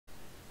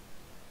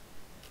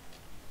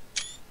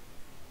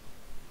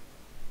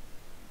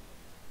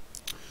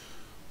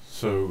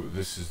So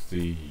this is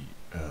the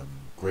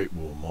Great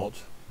War mod,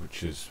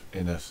 which is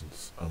in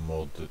essence a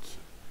mod that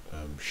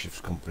shifts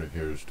Company of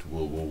Heroes to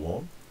World War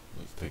One.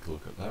 Let's take a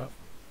look at that.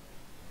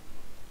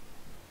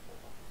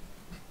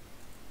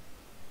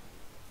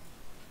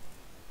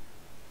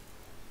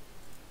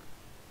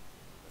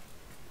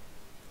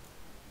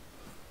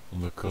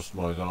 On the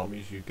customize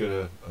armies, you get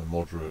a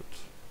moderate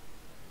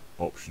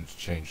option to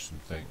change some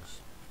things.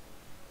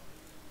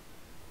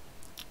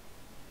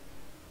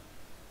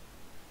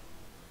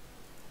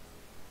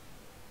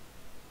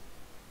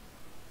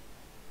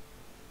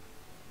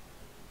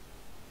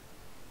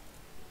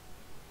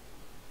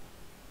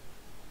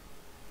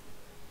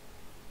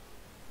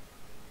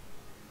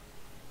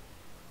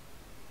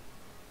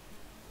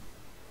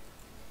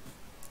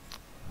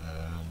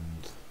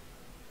 And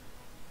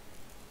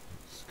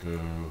let's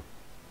go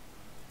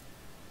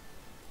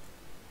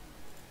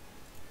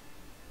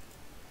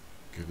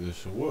give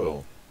this a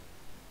whirl.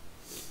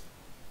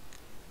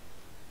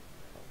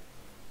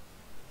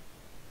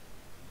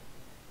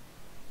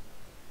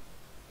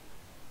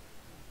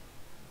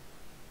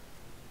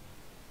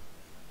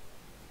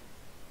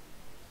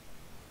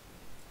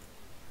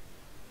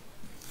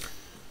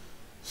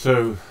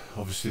 So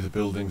obviously the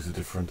buildings are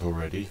different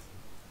already,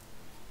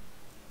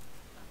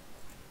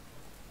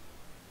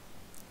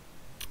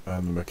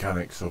 and the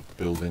mechanics of the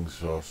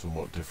buildings are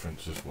somewhat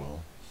different as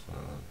well, so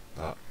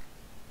that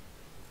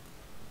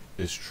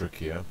is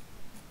trickier.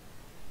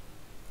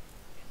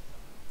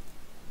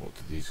 What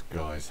do these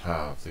guys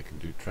have? They can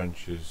do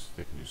trenches,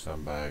 they can do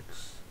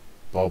sandbags,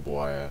 barbed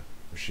wire,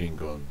 machine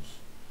guns,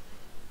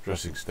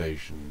 dressing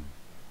station,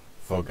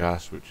 fog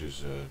gas, which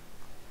is a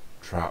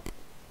trap,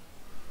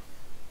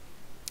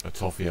 a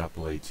toffee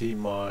apple AT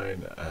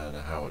mine, and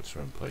a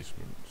howitzer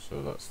emplacement.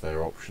 So that's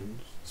their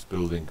options. This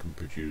building can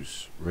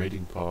produce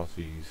raiding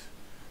parties,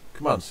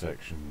 command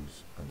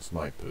sections, and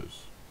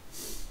snipers.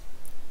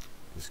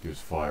 This gives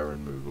fire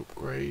and move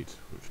upgrade,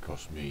 which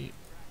cost me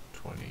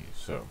 20.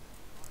 So,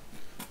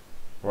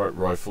 right,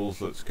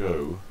 rifles, let's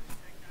go.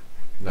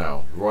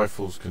 Now,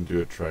 rifles can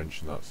do a trench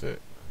and that's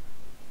it.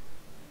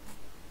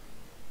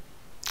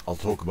 I'll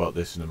talk about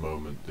this in a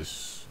moment,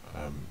 this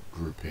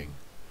grouping.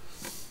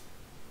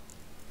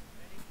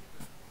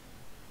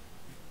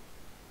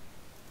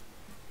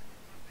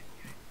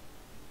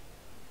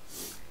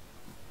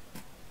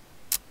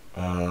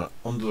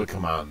 Under the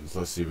commands,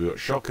 let's see, we've got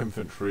Shock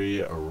Infantry,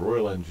 a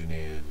Royal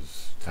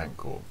Engineers, Tank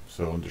Corps.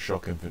 So under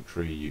Shock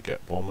Infantry you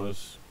get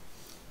bombers,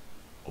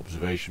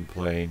 observation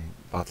plane,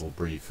 battle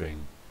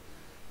briefing,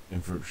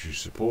 infantry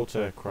support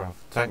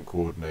aircraft, tank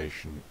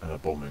coordination, and a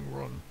bombing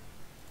run.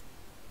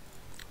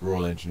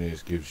 Royal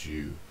Engineers gives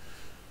you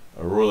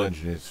a Royal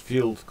Engineers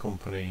Field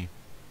Company,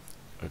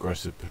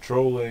 aggressive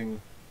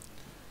patrolling,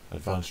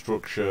 advanced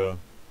structure,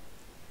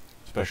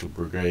 special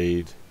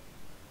brigade,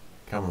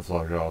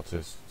 camouflage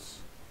artists,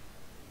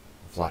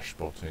 flash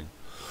spotting.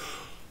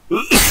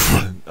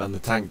 And the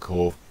Tank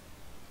Corps,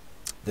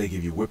 they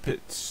give you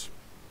whippets,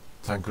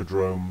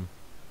 tankerdrome,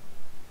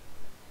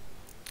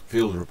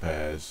 field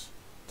repairs,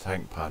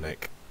 tank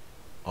panic,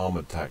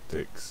 armoured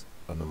tactics,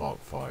 and the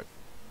Mark V.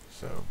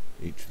 So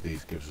each of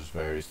these gives us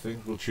various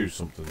things. We'll choose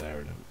something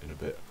there in a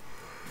bit.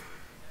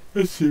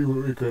 Let's see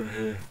what we got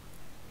here.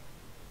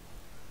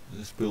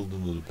 Let's build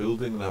another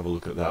building and have a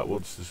look at that.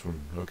 What's this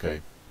one?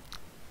 Okay.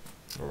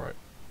 Alright.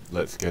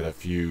 Let's get a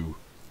few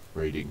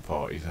raiding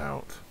parties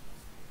out.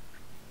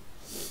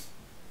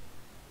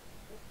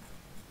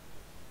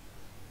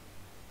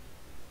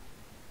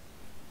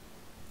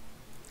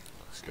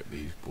 Let's get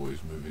these boys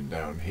moving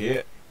down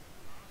here.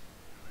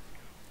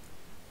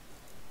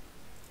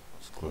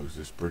 Let's close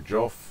this bridge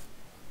off.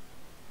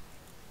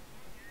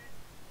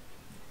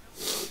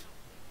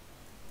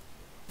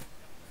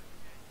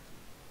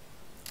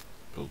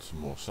 Build some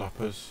more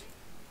sappers.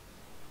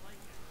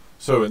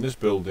 So in this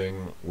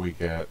building we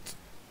get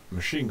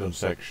machine gun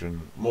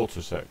section,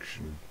 mortar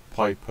section,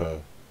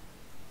 Piper,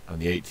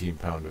 and the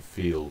 18-pounder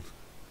field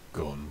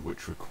gun,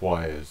 which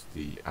requires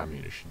the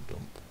ammunition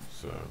dump.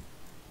 So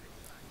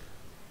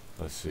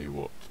let's see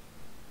what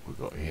we've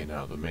got here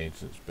now. The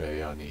maintenance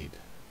bay, I need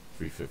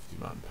 350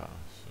 manpower.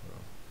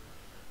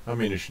 So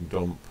ammunition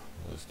dump,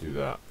 let's do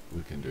that.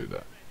 We can do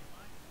that.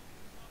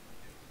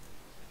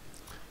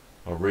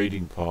 Our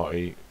raiding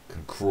party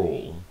can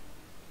crawl,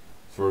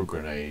 throw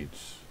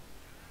grenades,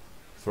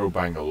 throw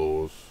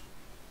bangalores,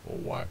 or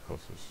wire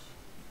cutters.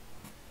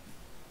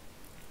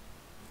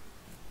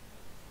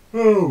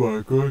 Oh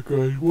my god,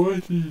 guys, why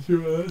did you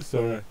do that?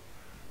 Sorry.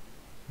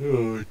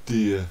 Oh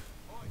dear.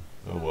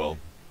 Oh well.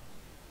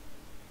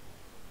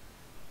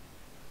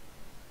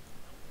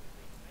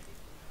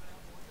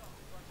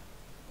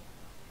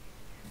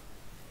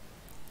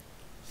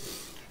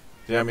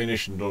 The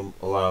ammunition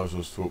dump allows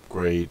us to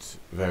upgrade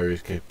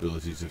various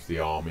capabilities of the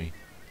army.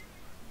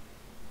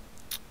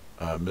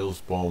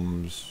 Mills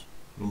bombs,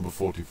 number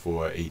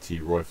 44 AT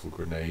rifle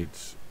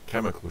grenades,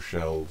 chemical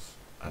shells,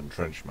 and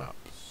trench maps.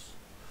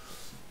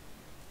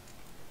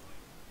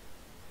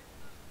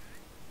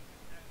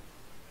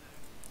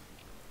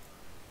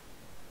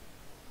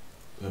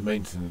 the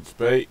maintenance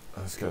bay.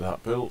 Let's get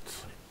that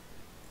built.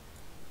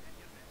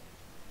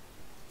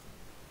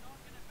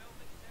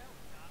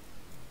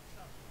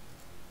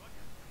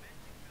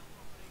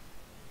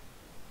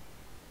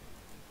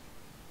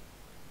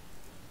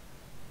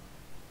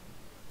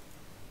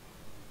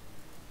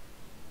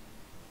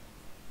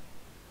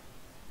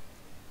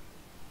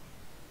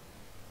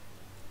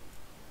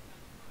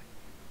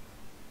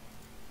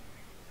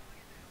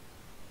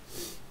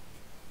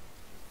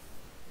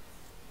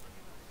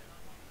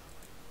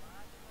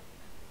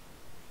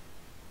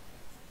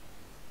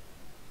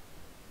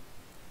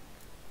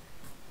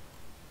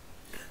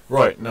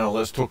 Right, now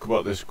let's talk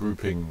about this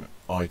grouping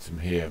item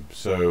here.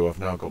 So I've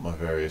now got my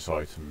various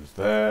items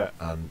there,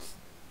 and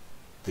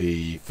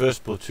the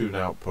first platoon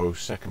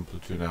outpost, second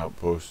platoon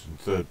outpost, and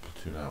third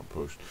platoon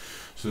outpost.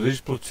 So these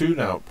platoon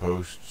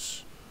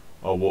outposts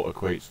are what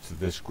equates to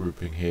this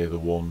grouping here, the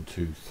 1,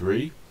 2,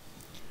 3.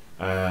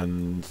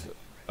 And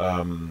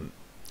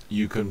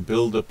you can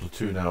build a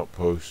platoon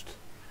outpost,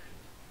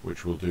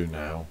 which we'll do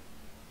now,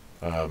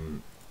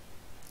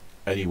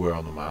 anywhere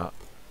on the map.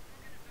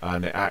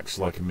 And it acts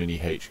like a mini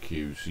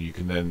HQ, so you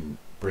can then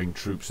bring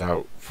troops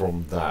out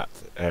from that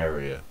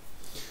area.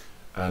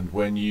 And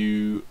when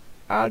you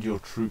add your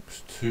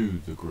troops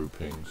to the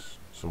groupings,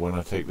 so when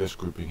I take this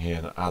grouping here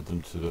and add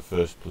them to the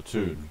first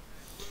platoon,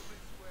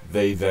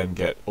 they then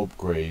get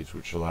upgrades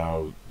which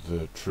allow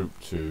the troop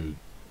to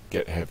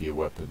get heavier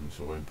weapons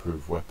or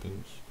improve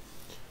weapons.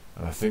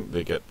 And I think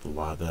they get the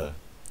ladder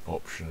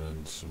option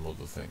and some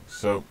other things.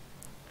 So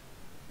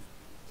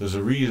there's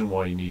a reason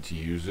why you need to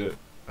use it,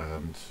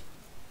 and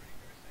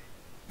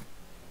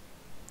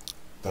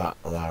that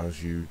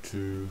allows you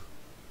to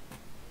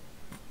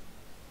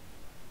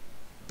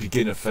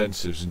begin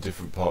offensives in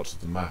different parts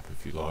of the map,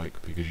 if you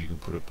like, because you can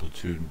put a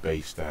platoon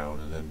base down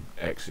and then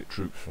exit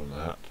troops from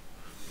that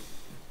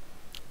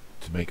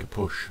to make a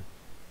push.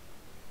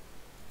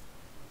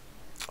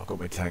 I've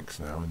got my tanks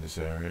now in this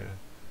area,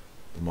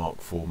 the Mark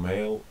IV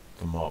male,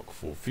 the Mark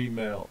IV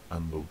female,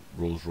 and the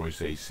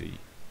Rolls-Royce AC.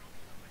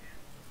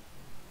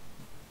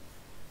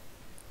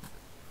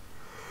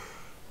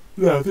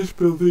 Now this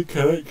building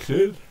connects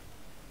in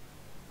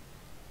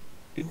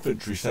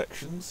infantry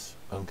sections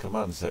and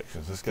command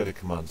sections. Let's get a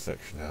command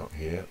section out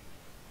here.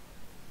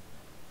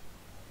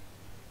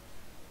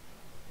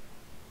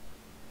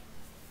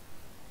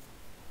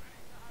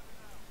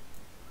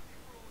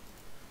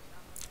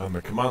 And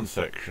the command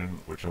section,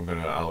 which I'm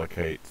going to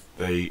allocate,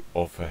 they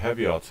offer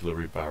heavy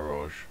artillery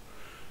barrage,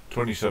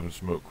 27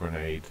 smoke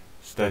grenade,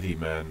 steady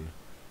men,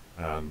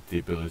 and the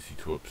ability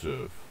to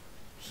observe.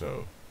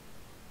 So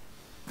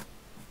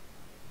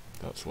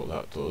that's what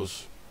that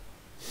does.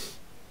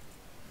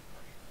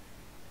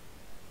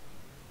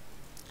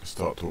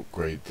 Start to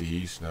upgrade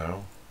these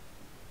now.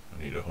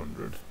 I need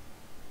 100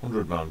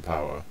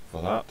 manpower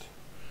for that.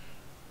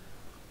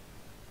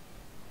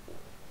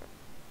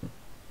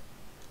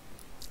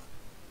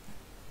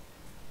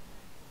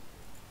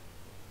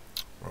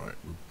 Right,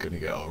 we're going to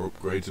get our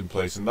upgrades in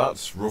place, and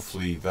that's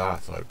roughly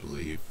that, I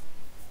believe.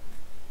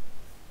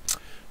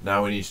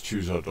 Now we need to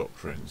choose our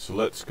doctrine. So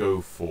let's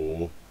go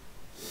for,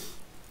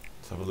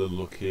 let's have a little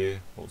look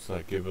here. What's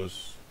that give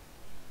us?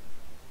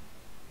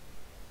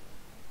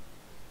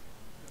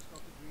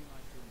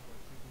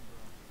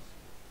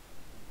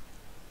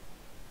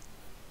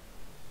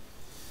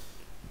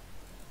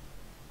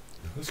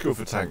 Let's go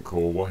for tank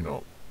corps, why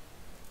not?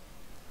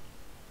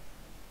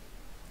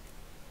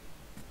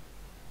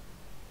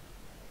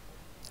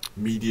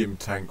 Medium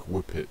tank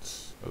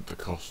whippets at the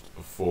cost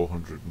of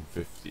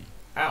 450.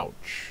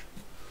 Ouch!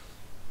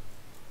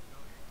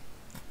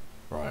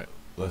 Right,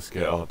 let's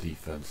get our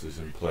defences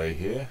in play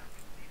here.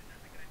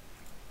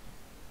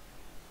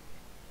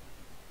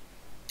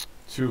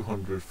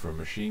 200 for a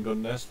machine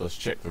gun nest. Let's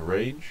check the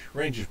range.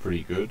 Range is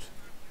pretty good.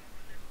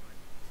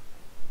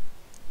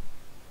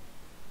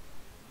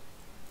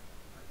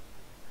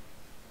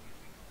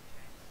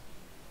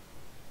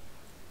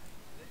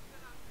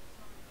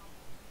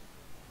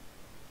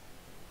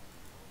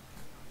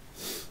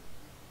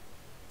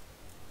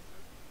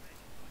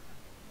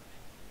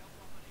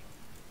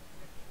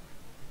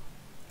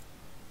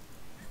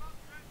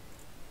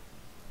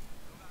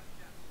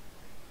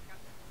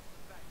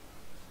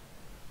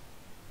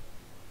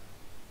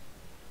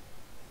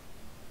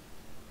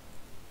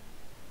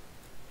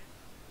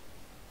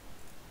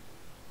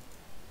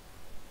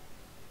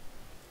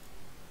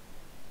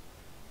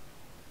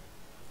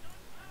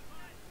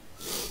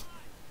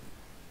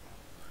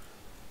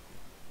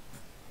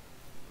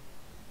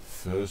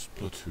 First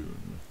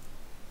platoon.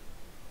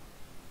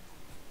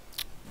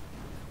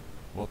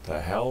 What the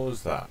hell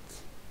is that?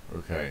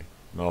 Okay,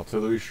 an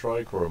artillery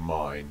strike or a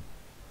mine?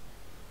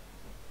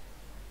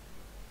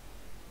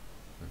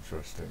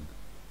 Interesting.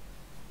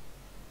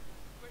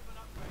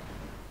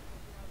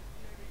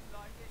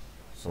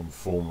 Some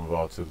form of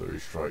artillery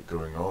strike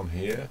going on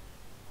here.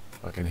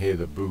 I can hear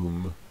the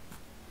boom.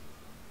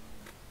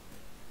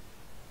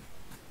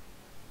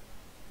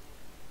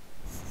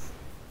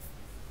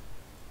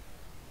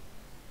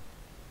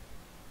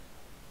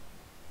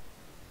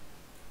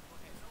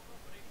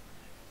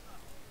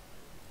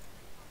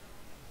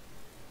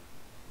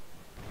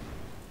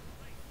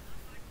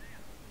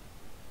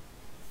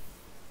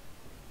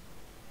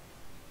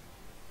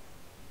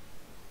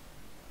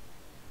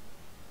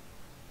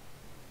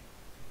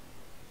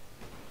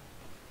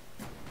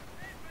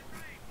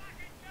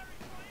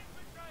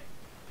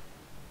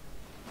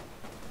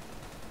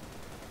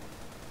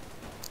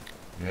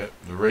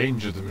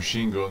 range of the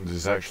machine guns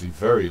is actually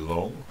very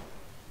long.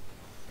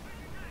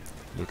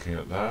 Looking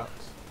at that.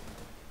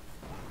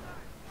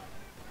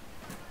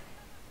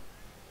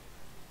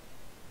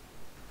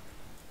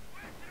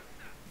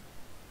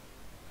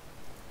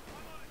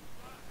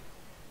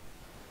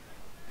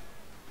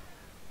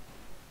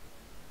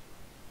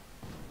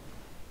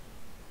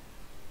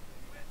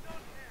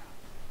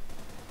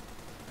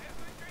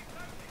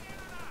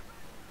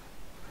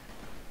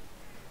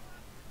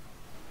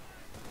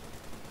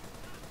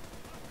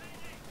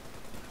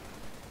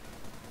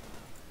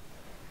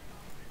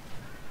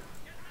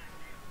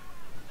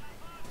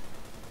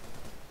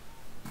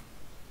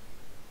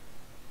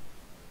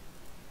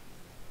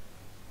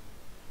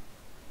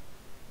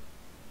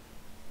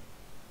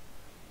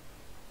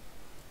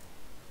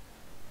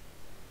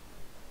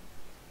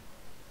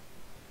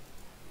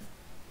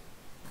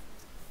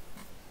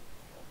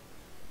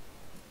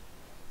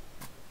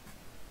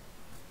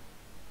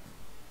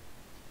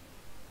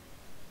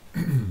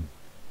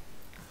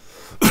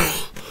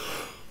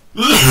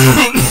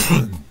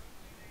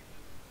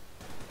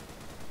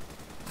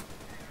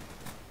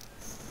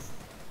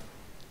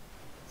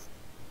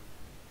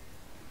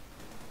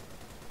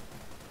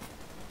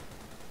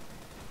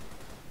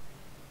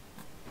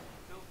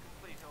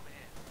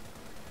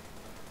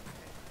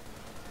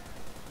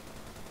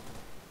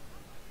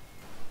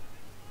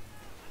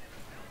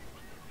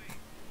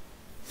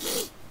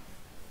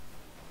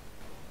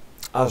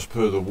 As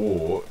per the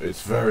war,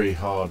 it's very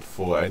hard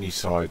for any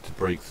side to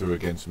break through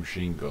against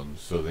machine guns,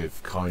 so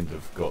they've kind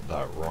of got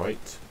that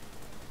right.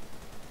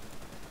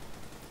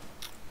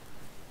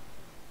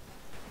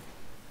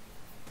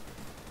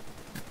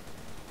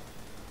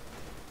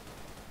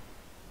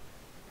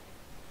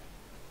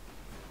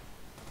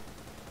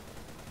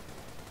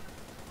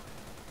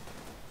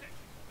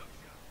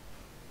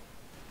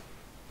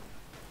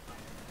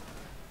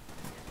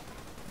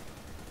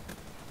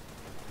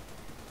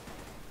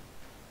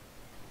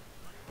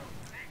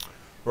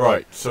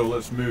 Right, so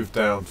let's move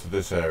down to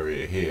this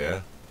area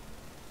here.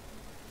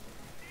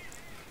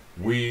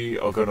 We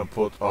are going to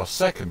put our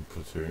second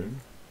platoon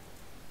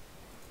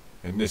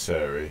in this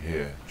area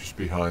here, just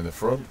behind the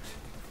front.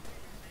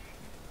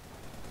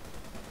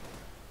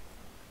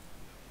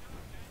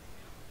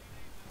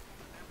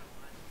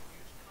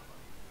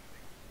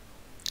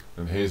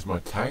 And here's my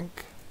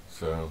tank,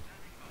 so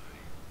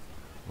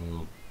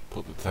we'll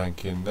put the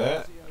tank in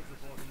there.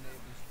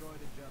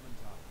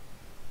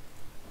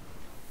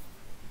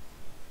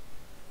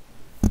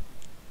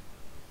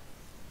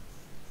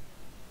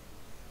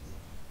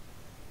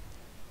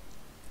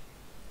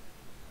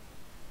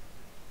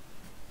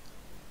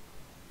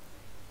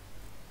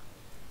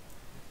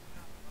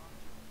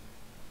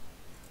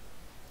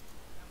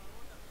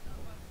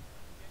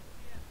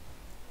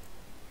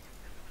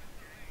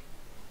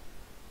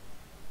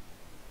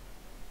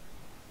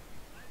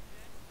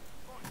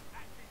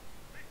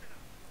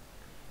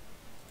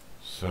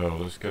 So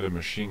let's get a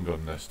machine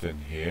gun nest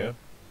in here.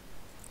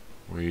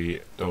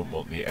 We don't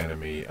want the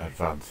enemy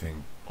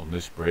advancing on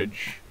this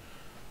bridge.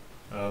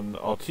 And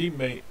our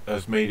teammate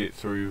has made it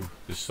through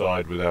the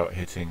side without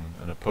hitting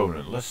an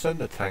opponent. Let's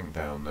send a tank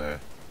down there.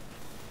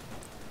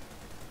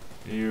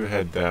 You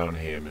head down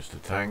here,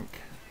 Mr. Tank.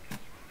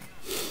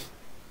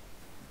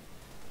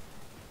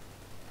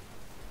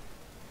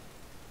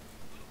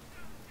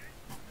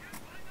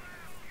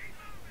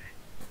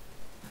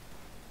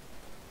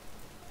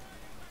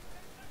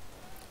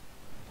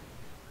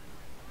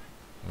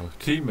 Our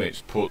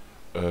teammates put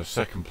a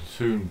second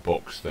platoon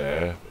box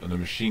there and a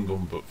machine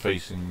gun but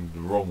facing the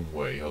wrong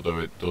way, although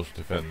it does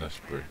defend this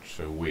bridge,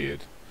 so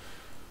weird.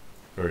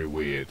 Very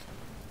weird.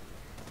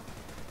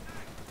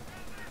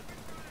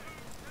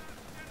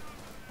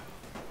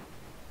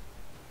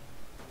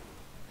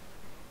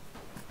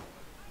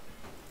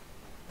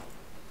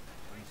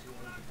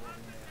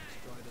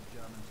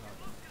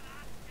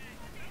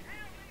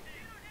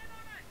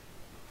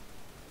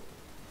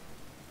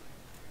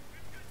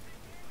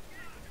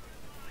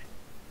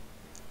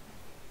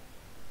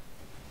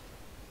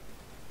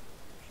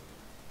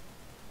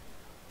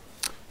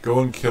 Go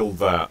and kill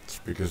that,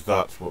 because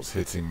that's what's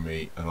hitting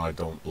me and I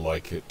don't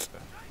like it.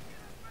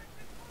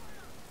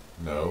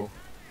 No.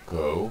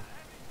 Go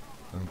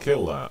and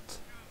kill that.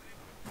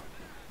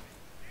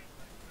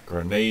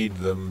 Grenade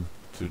them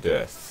to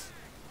death.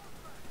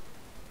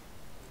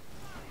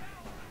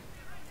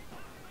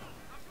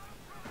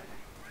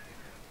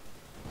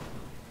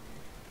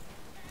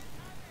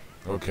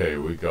 Okay,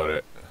 we got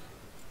it.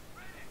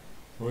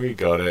 We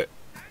got it.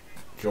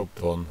 Job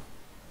done.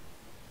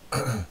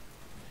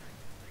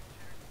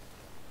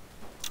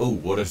 Oh,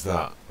 what is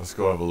that? Let's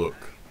go have a look.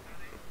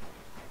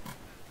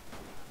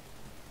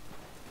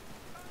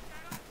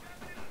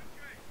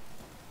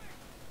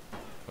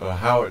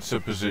 Howitzer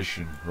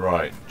position.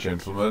 Right,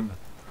 gentlemen.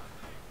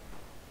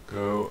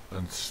 Go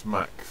and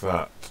smack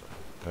that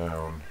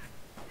down.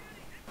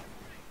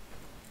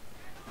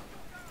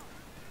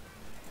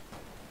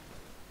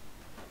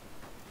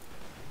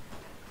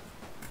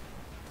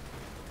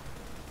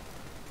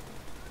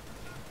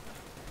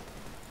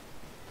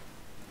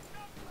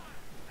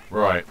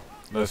 Right,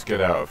 let's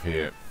get out of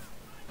here.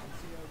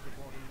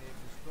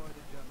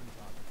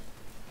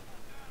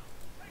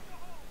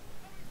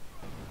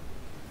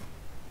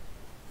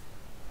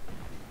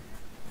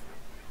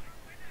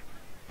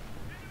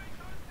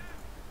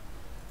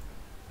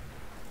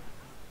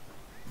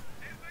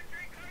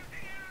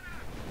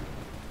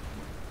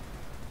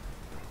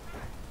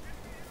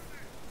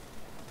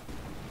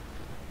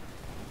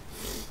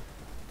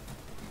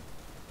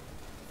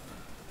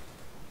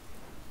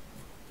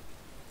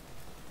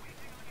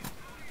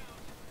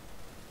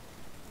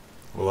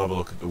 We'll have a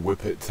look at the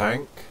Whippet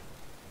tank.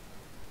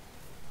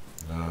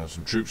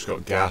 Some troops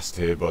got gassed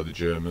here by the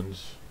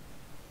Germans.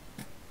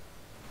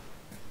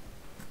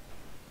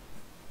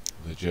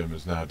 The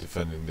Germans now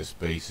defending this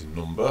base in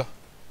number.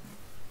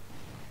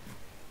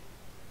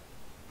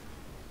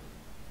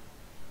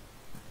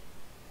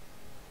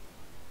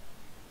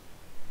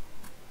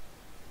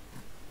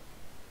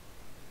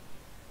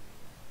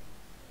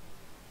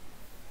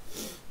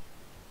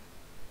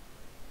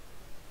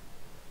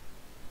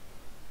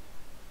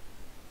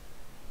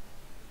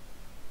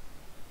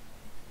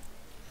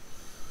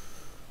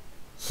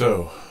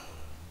 So,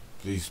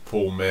 these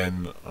poor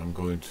men, I'm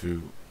going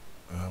to...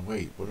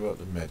 wait, what about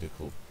the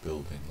medical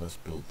building? Let's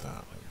build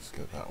that. Let's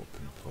get that up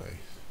in place.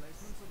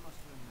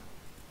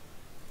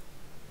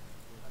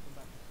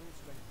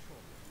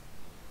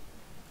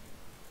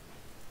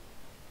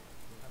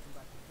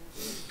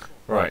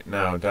 Right,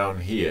 now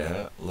down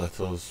here, let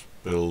us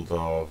build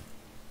our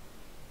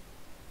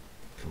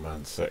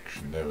command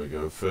section. There we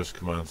go, first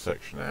command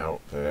section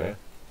out there.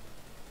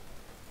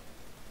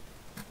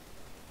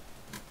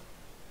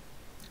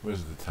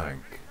 Where's the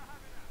tank?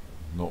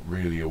 Not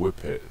really a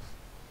whippet.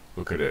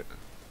 Look at it.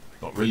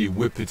 Not really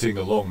whippeting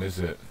along, is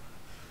it?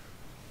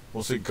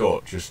 What's it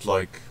got? Just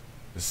like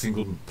a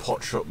single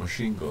pot shot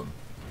machine gun.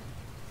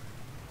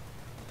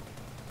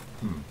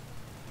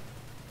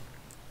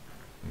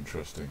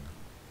 Interesting.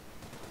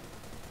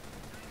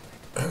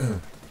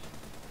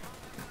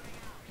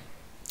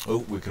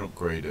 Oh, we can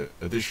upgrade it.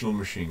 Additional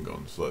machine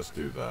guns. Let's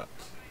do that.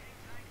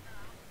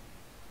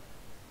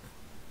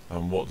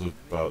 And what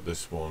about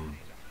this one?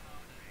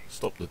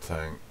 Stop the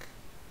tank,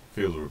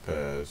 field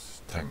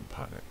repairs, tank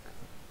panic.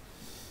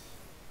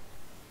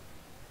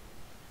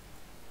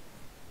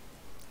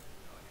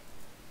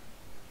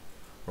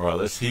 Right,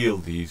 let's heal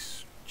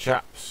these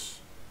chaps.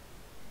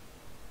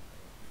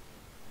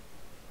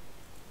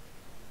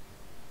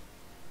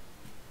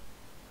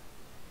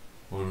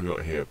 What have we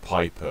got here?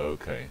 Piper,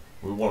 okay.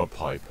 We want a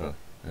Piper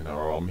in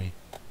our army.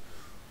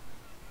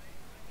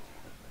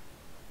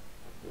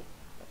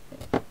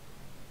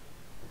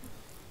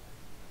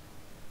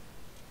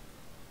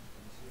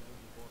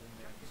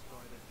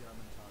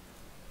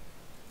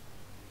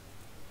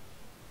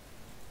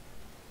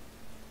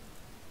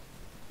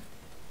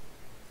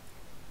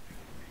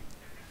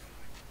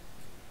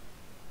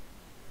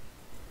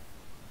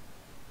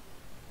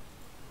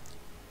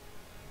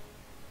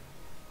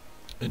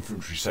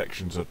 Infantry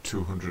sections are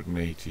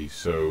 280,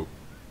 so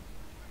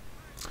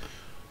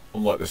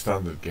unlike the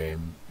standard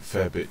game, a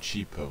fair bit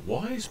cheaper.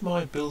 Why is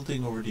my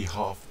building already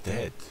half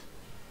dead?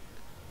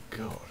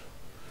 God.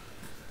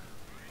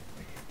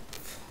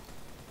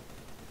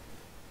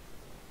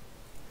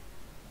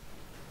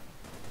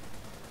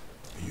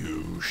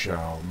 You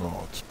shall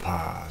not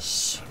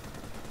pass.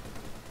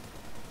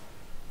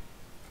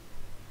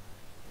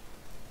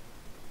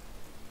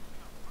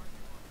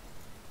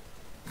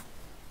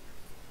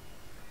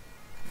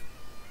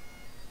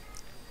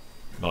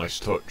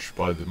 Nice touch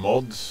by the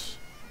mods.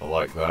 I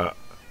like that.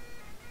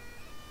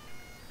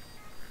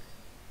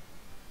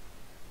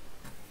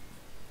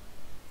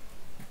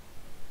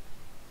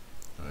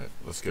 Right,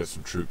 let's get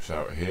some troops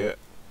out here.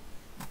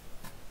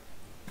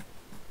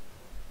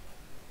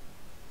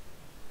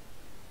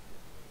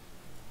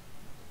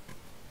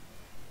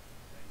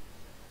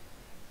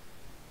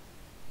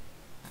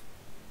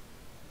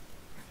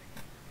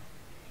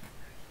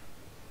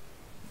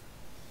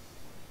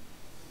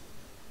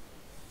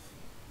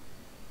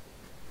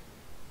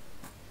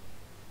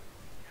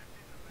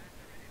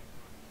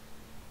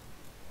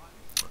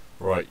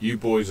 Right, you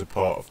boys are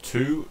part of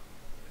 2,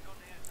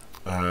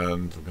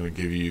 and I'm going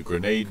to give you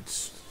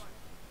grenades.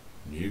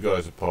 And you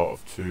guys are part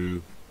of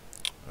 2.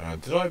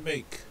 Did I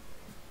make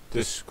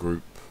this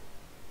group?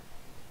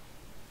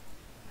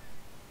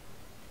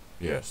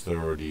 Yes, they're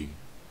already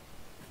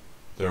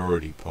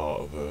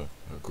part of a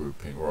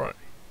grouping, right?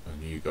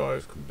 And you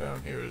guys come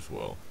down here as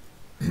well.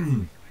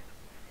 Let's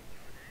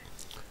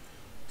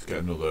get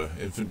another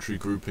infantry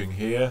grouping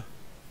here.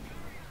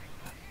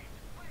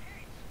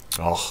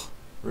 Oh,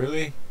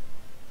 really?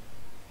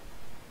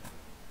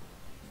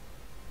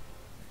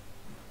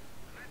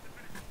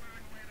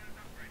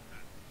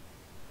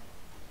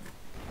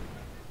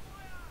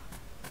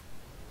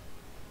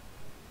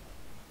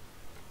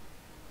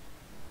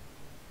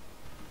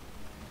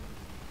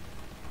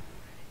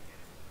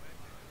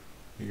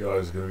 You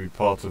guys are going to be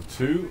part of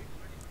 2,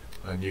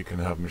 and you can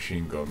have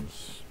machine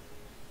guns.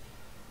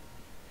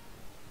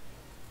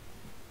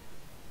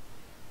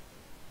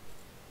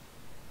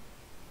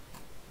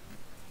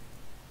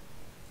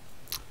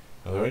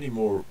 Are there any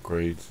more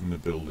upgrades in the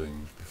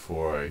buildings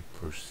before I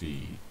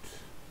proceed?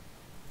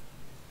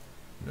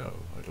 No,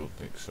 I don't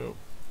think so.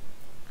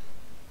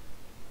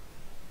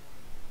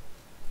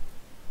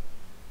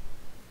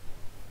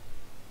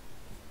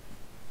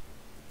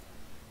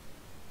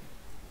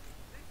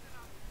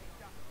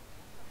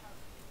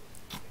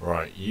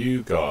 Right,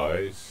 you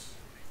guys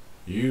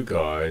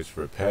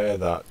repair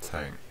that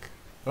tank.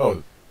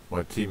 Oh,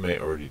 my teammate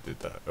already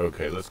did that.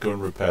 Okay, let's go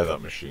and repair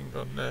that machine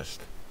gun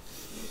nest.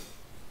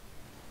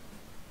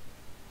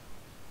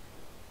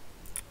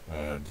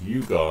 And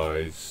you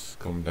guys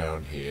come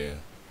down here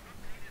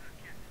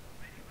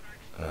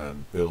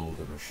and build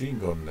a machine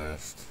gun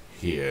nest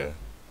here,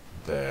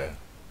 there,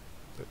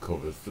 that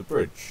covers the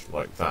bridge,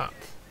 like that.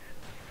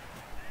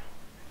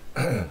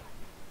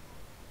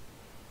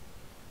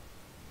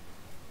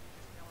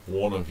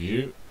 One of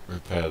you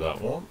repair that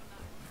one.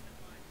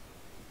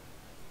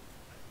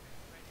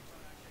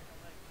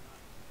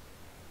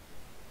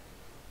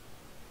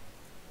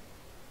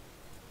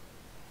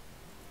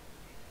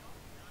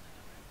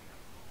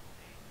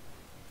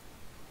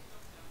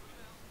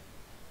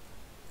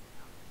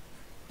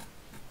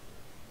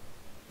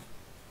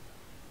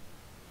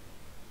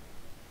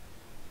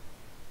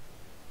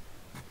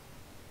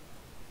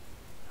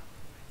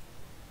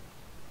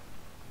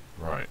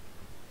 Right.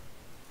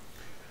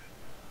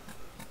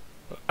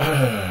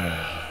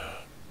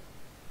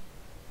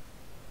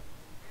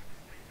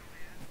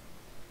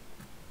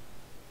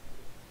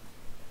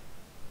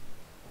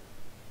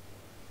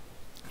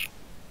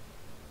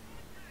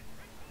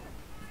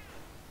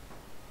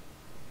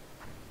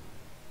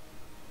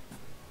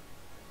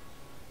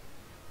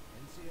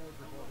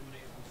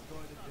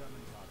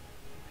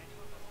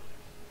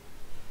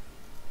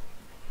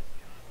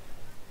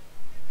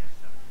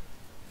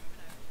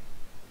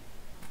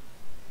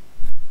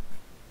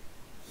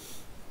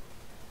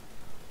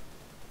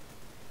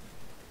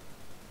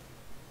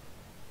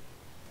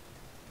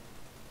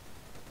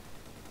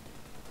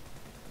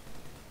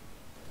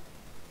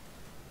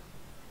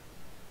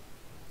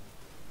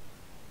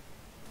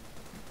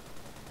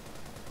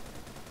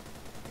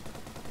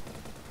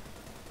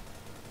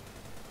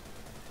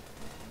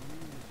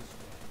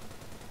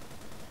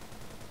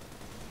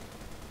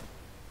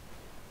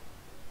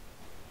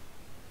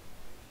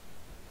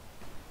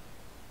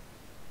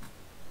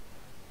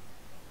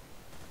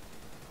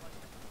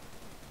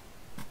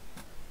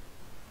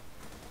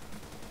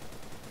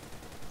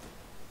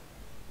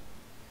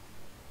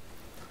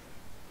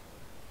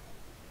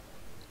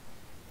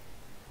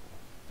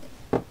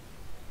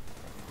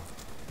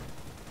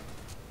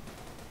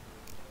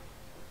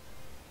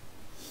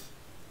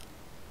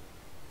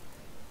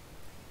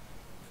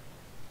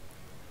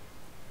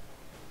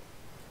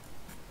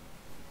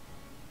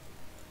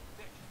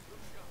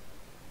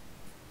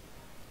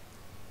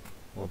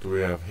 What do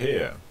we have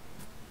here?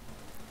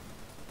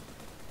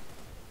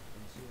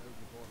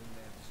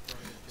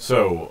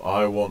 So,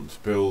 I want to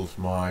build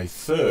my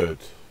third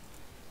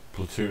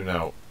platoon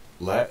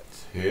outlet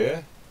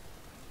here.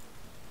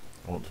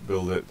 I want to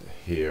build it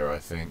here, I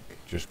think,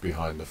 just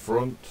behind the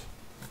front.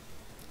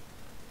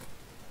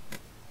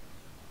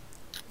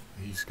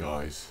 These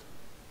guys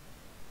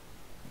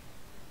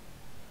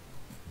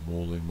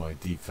mauling my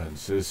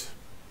defenses.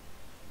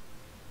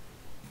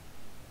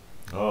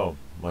 Oh,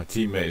 my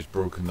teammate has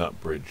broken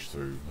that bridge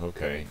through.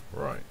 Okay,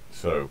 right.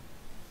 So,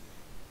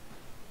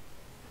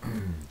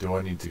 do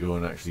I need to go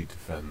and actually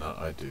defend that?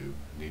 I do.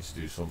 I need to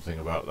do something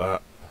about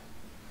that.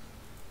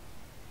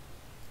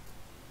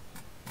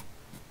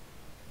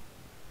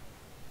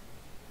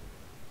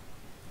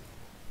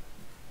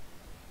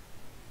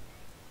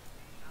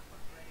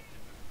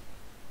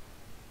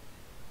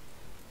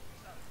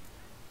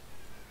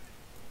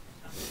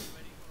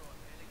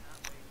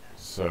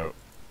 So,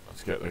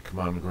 let's get the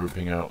command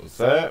grouping out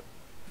there.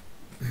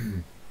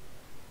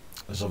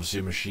 There's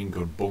obviously a machine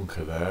gun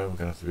bunker there. We're going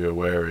to have to be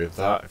wary of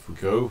that if we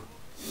go.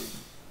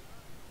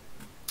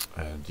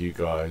 And you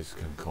guys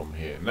can come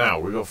here. Now,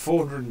 we've got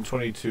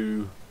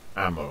 422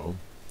 ammo.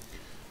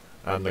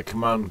 And the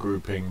command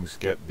groupings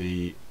get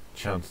the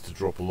chance to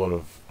drop a lot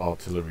of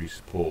artillery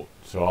support.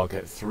 So I'll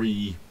get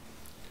three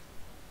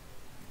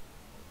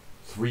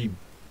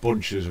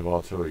bunches of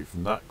artillery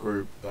from that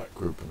group, and that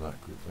group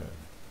there.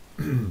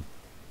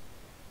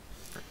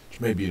 Which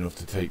may be enough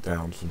to take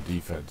down some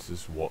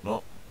defences and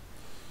whatnot.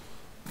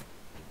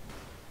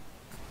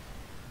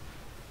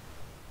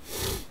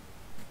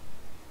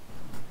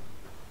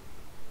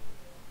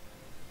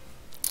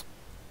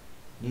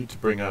 Need to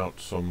bring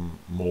out some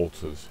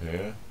mortars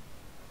here.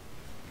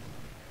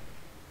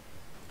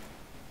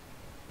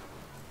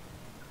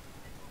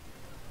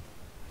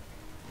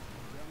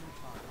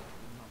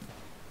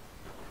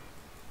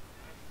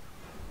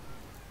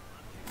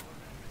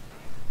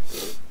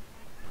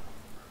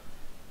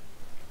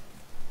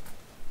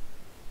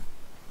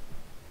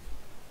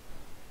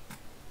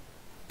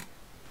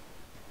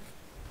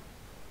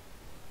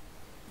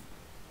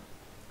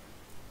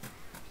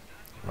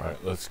 Right,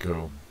 let's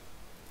go.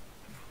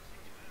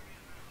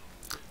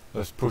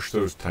 Let's push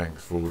those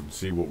tanks forward and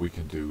see what we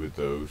can do with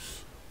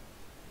those.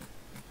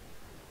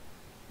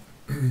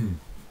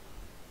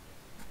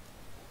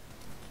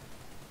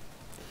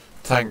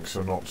 Tanks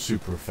are not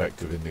super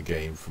effective in the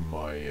game from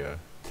my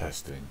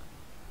testing.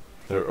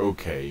 They're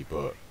okay,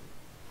 but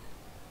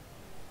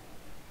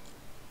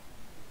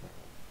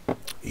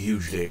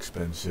hugely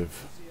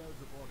expensive.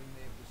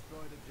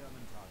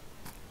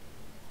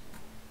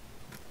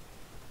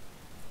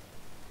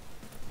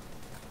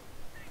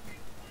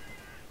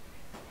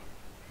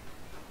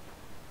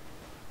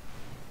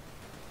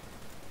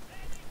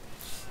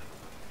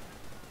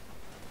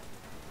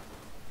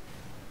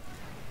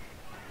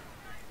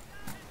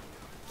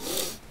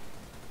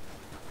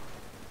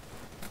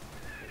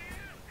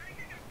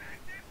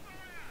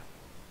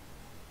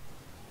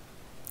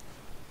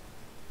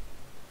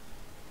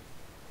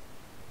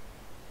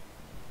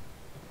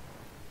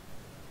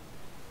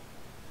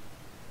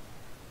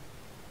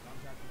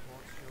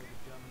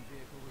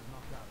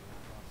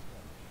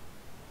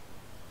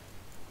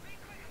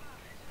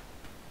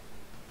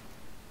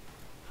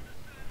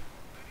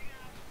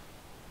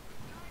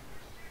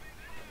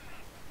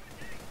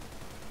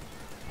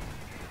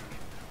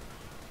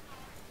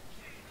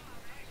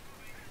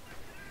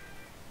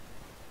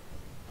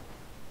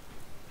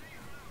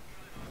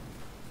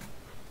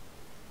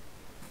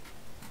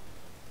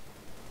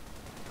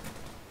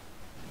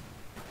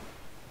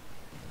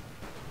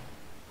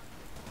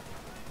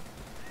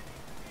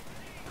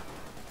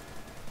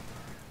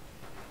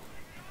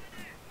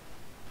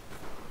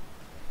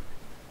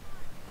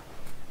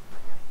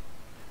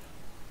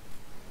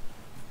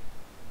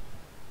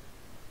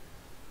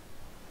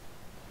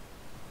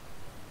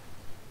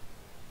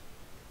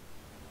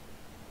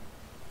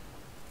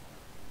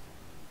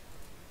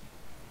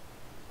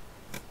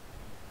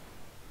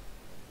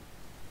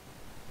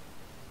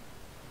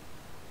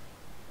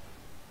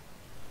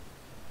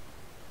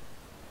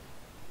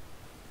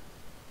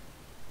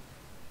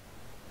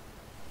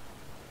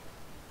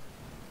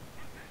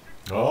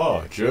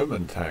 Oh,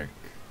 German tank.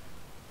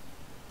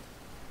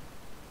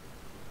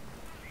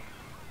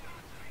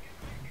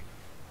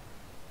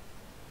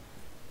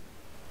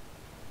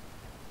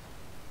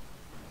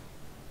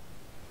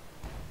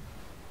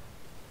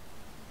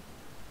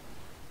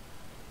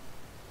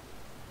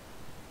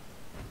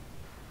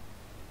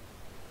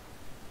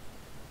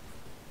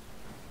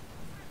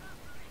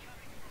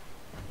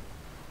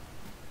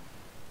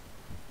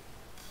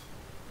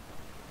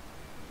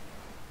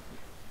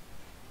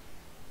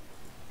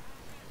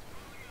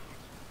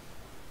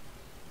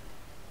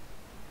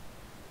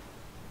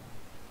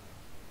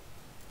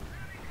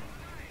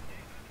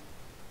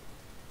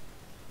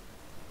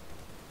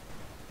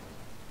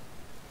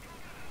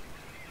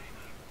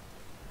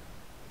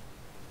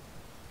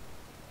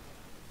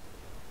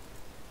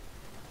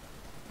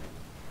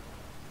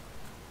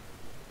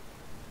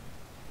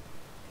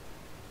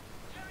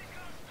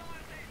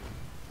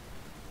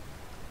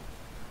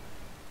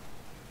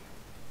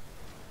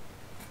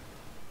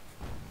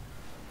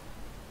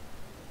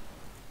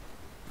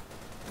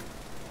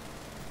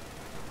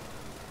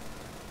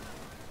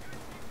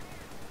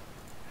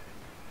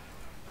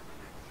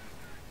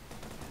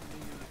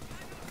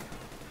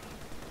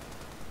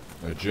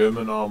 A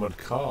German armoured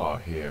car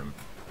here.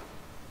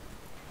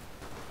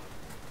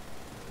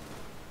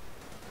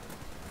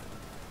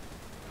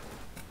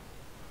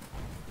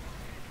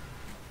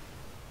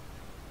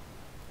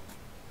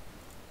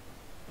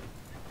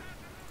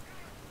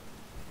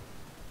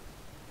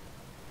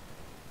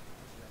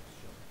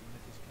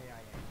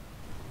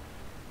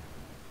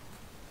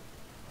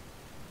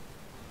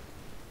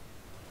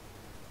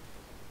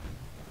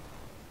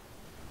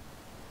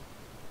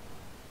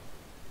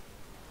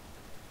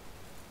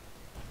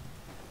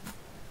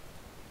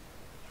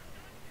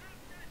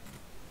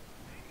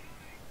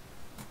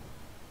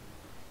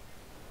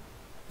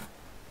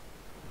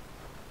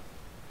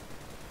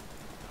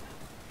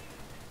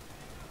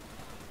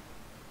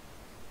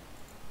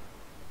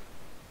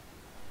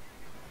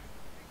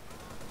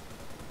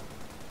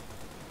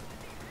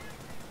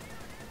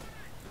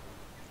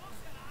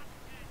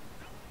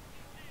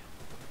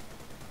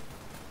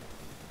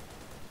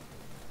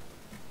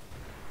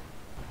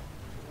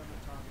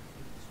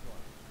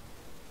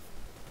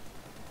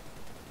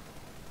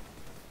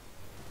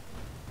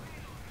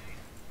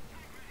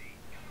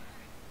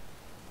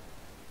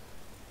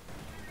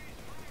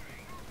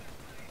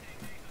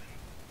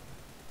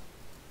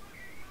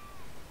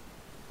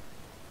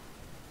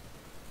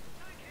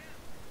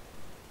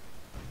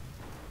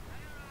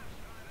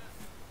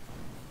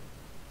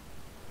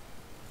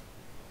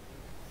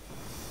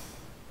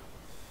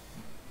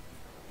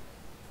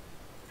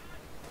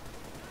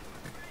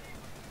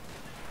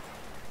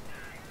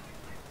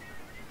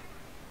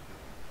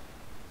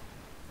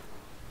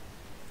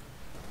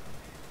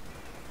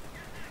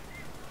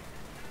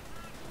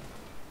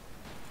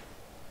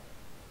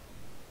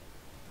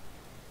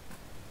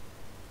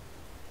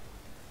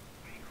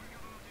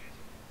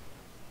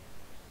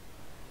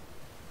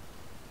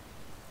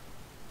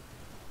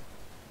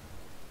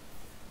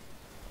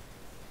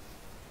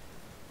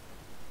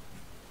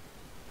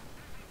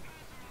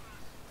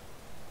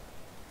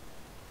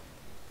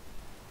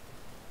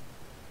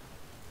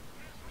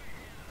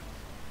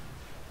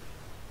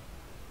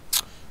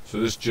 So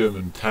this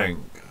German tank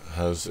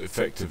has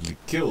effectively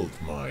killed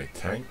my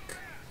tank,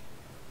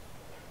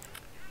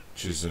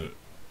 which is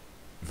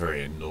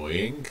very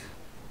annoying.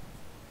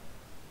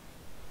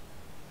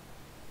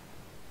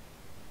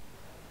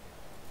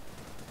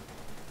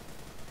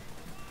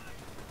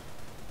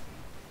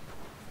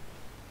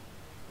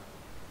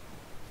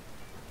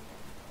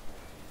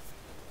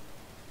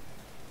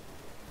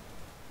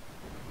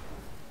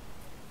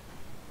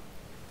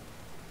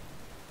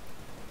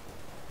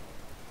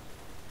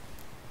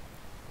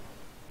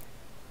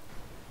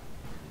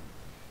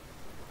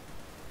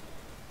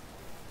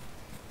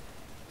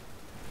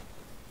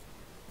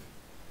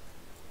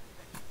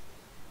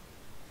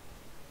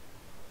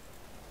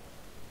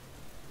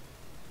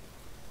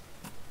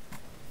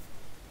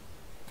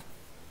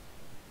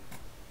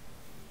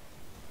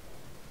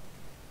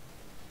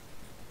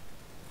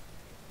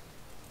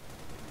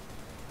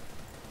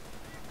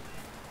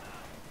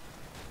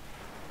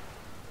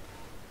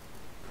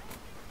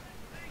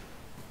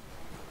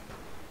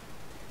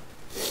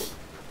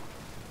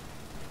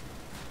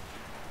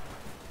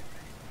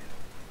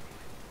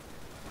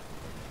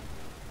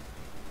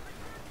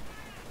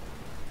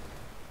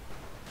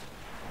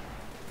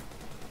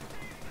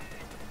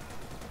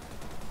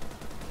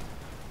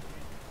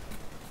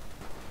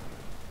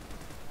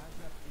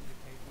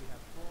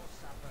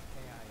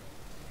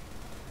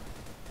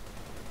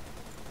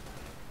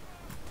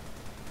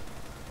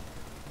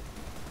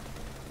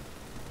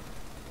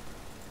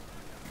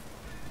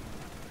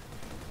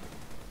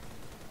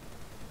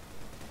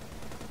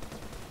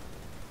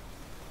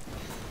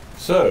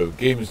 So,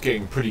 game is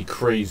getting pretty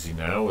crazy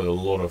now with a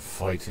lot of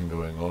fighting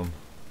going on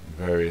in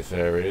various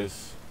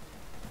areas.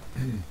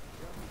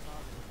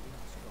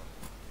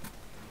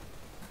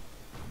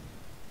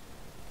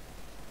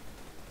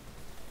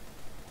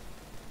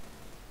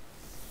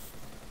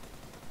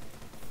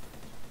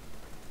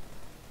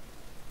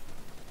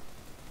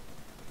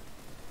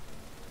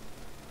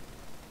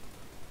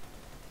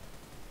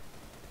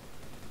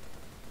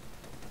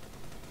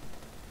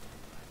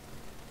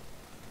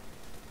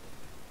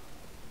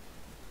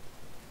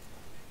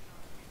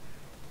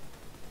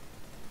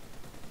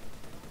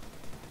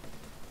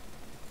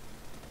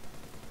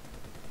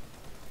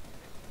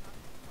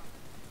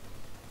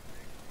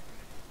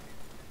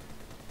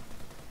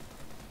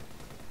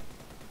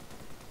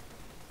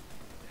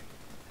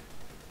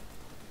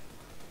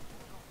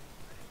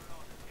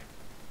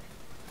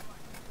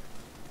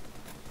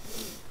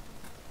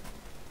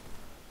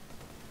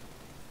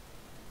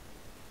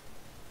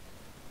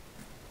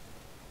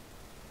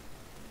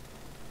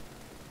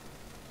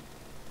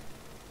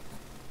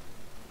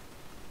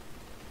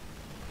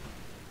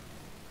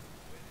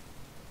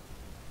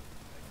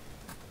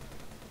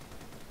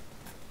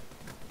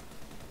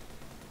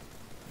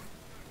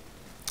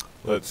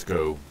 Let's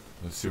go.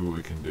 Let's see what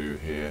we can do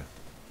here.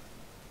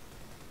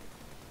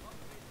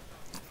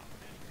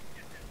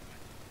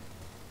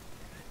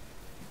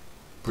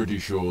 Pretty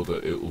sure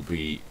that it will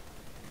be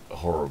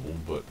horrible,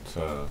 but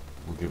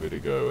we'll give it a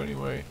go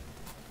anyway.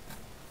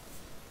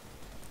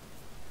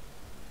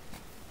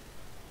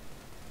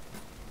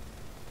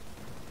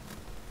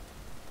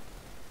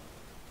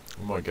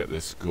 I might get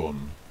this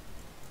gun.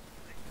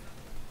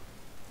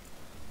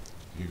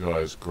 You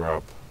guys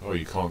grab... Oh,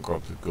 you can't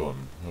grab the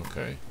gun.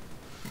 Okay.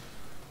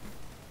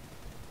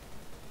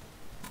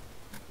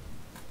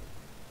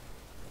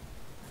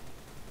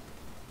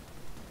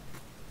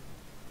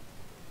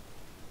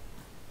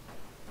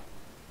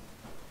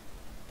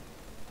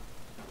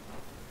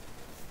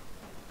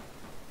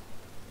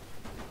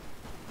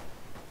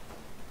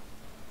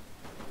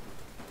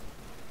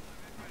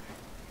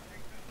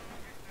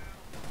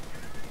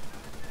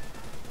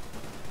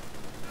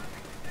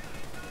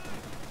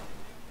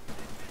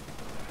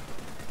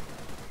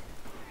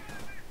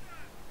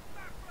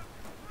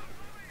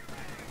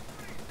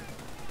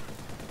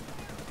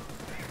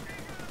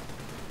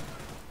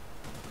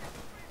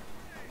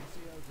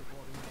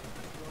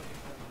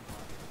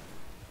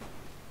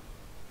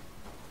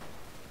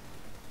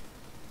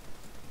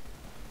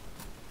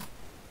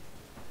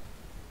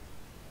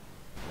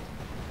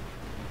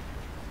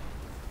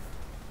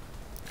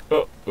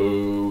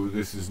 Uh-oh,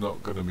 this is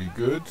not going to be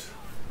good.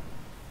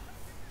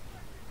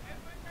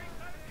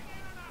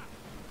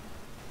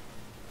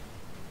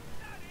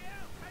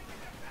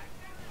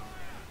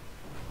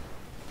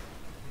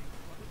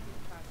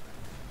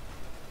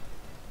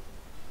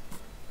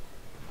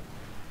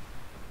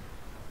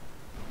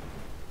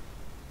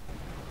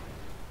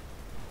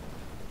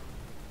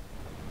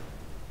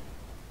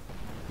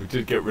 We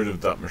did get rid of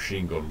that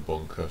machine gun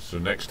bunker, so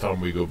next time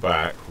we go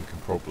back we can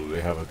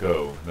probably have a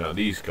go. Now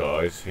these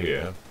guys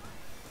here,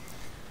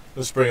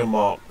 let's bring a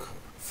Mark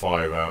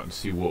 5 out and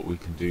see what we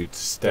can do to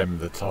stem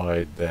the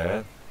tide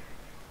there.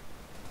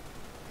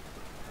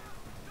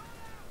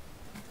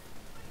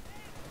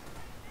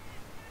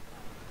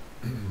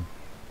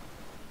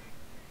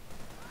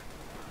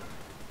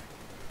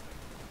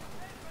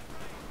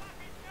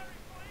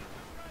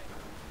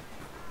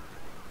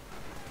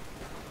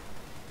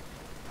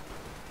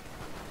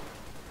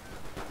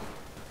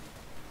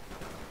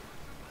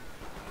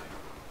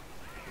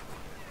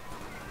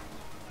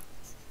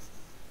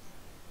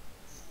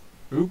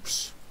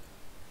 Oops.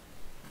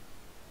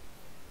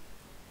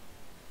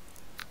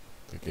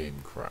 The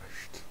game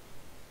crashed.